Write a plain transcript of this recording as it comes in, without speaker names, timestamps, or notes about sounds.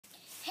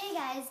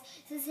guys,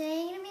 so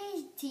today I'm going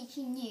to be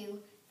teaching you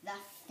the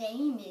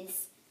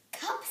famous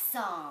cup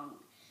song.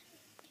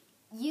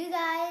 You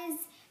guys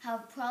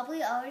have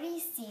probably already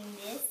seen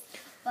this,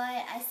 but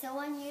I still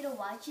want you to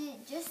watch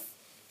it just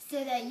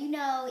so that you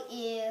know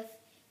if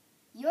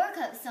your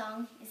cup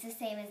song is the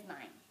same as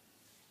mine.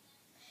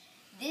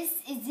 This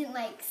isn't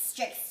like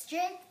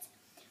strict,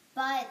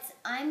 but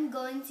I'm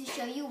going to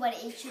show you what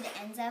it should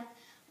end up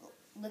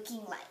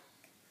looking like.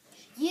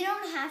 You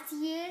don't have to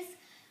use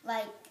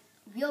like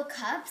real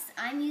cups.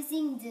 I'm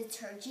using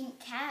detergent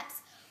caps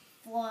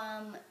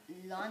from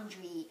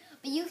laundry,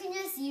 but you can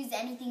just use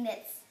anything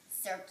that's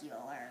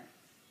circular.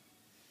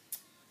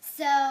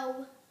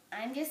 So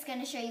I'm just going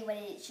to show you what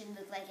it should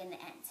look like in the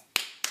end.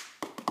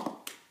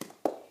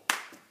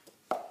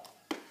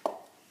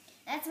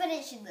 That's what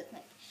it should look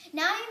like.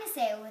 Now I'm going to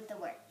say it with the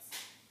words.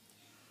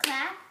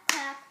 Clap,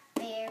 clap,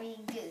 berry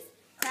goose.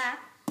 Clap,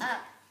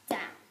 up, down.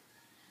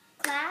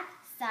 Clap,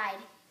 side,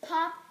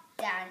 pop,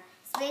 down.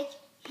 Switch,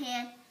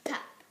 hand,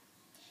 cup.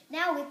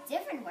 Now with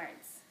different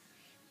words.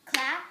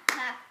 Clap,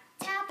 clap,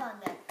 tap on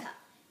the cup.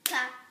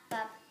 Clap,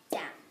 up,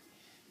 down.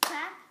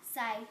 Clap,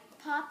 side,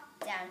 pop,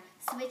 down.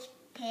 Switch,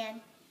 hand,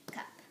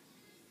 cup.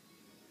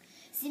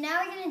 So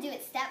now we're going to do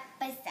it step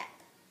by step.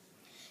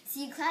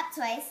 So you clap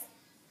twice.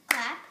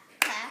 Clap,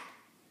 clap.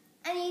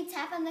 And then you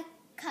tap on the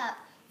cup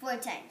 4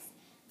 times.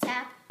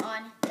 Tap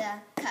on the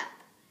cup.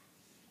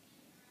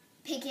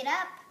 Pick it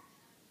up.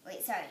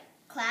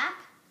 Clap.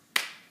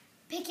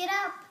 Pick it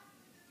up.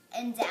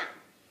 And down.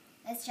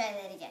 Let's try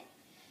that again.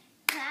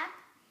 Clap,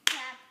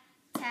 clap,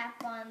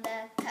 tap on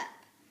the cup.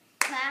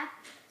 Clap,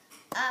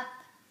 up,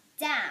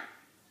 down.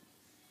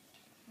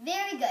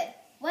 Very good.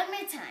 One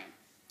more time.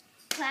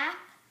 Clap,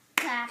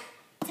 clap,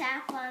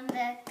 tap on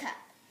the cup.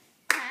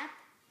 Clap,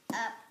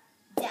 up,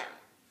 down.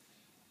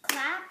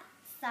 Clap,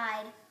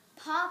 side,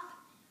 pop.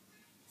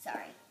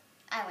 Sorry,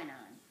 I went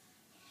on.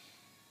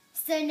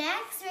 So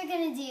next we're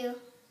going to do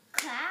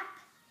clap,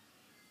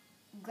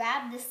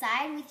 grab the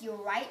side with your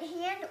right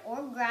hand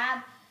or grab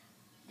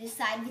the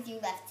side with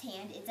your left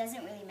hand. It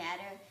doesn't really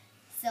matter.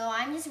 So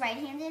I'm just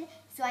right-handed,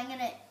 so I'm going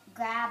to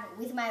grab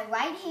with my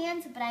right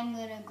hand, but I'm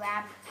going to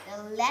grab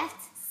the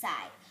left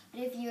side.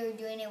 But if you're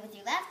doing it with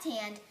your left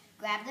hand,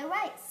 grab the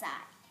right side.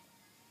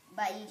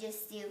 But you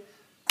just do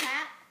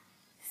clap,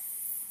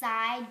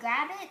 side,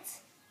 grab it,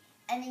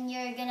 and then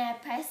you're going to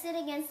press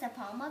it against the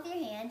palm of your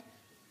hand,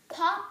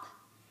 pop,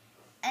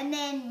 and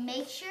then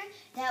make sure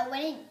that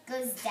when it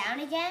goes down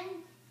again,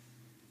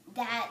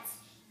 that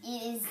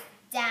it is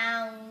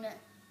down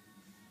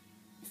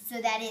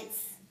so that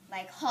it's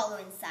like hollow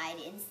inside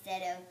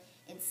instead of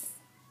it's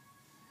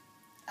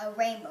a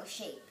rainbow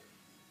shape.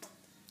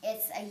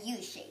 It's a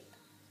U shape.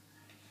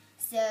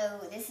 So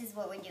this is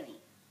what we're doing.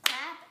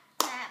 Clap,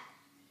 clap,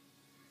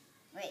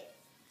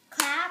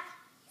 clap,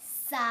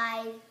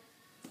 side,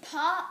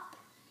 pop,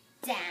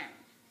 down.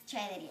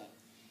 Try that again.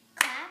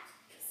 Clap,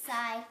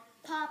 side,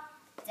 pop,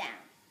 down.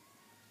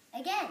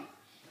 Again.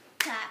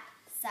 Clap,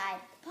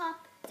 side,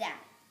 pop, down.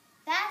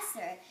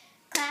 Faster.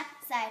 Clap,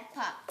 side,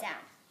 pop,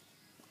 down.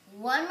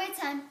 One more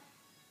time.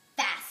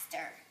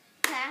 Faster.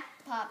 Clap,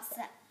 pop,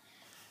 side.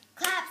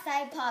 Clap,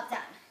 side, pop, down.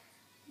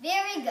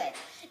 Very good.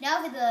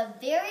 Now for the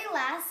very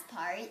last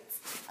part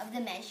of the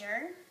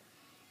measure.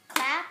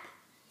 Clap,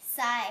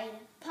 side,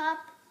 pop,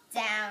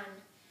 down.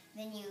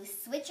 Then you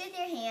switch with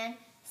your hand.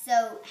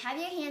 So have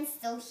your hand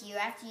still here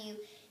after you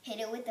hit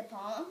it with the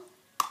palm.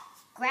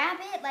 Grab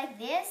it like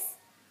this.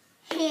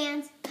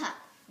 Hand, cup.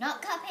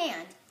 Not cup,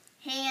 hand.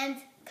 Hand,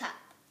 cup.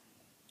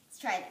 Let's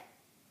try that.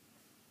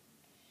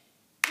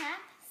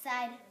 Clap,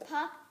 side,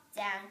 pop,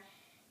 down.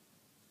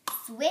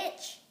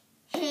 Switch,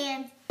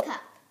 hand,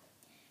 cup.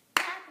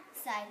 Clap,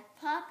 side,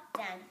 pop,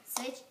 down.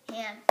 Switch,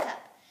 hand,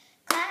 cup.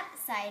 Clap,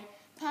 side,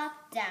 pop,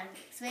 down.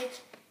 Switch,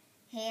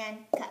 hand,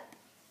 cup.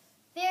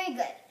 Very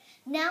good.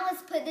 Now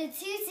let's put the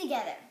two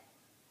together.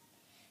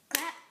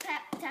 Clap,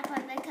 clap, tap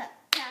on the cup.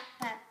 Clap,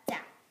 clap, down.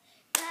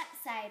 Clap,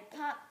 side,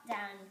 pop,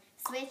 down.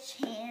 Switch,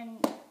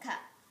 hand,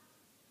 cup.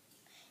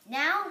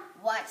 Now,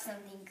 watch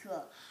something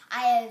cool.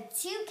 I have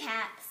 2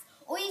 caps,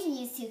 or you can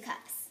use 2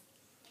 cups.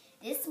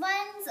 This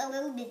one's a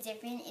little bit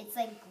different. It's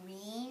like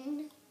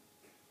green,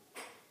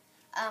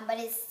 but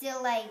it's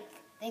still like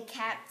the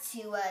cap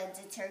to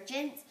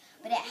detergent,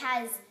 but it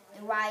has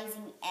the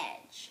rising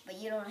edge, but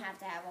you don't have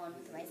to have one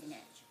with the rising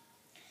edge.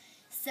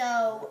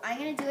 So I'm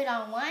going to do it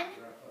on one,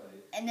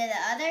 and then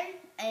the other,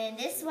 and then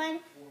this one,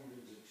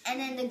 and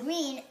then the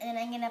green, and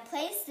then I'm going to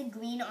place the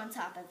green on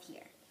top of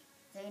here.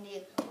 So I'm going to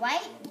do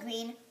white,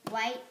 green,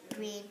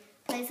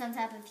 place on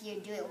top of here,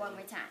 do it one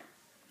more time.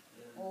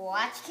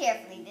 Watch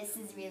carefully, this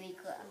is really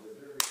cool.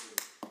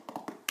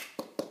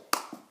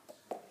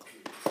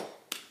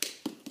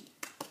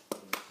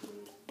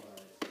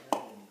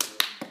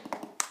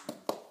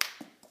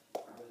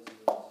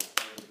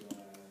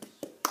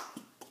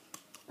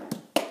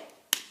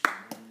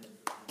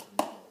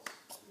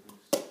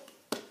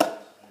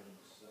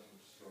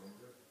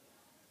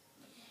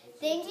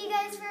 Thank you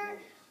guys for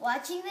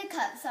watching the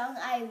cup song.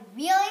 I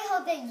really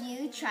hope that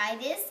you try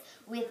this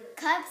with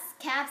cups,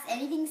 caps,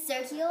 anything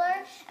circular,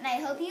 and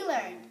I hope you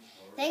learned.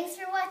 Thanks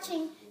for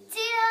watching.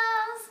 Toodles!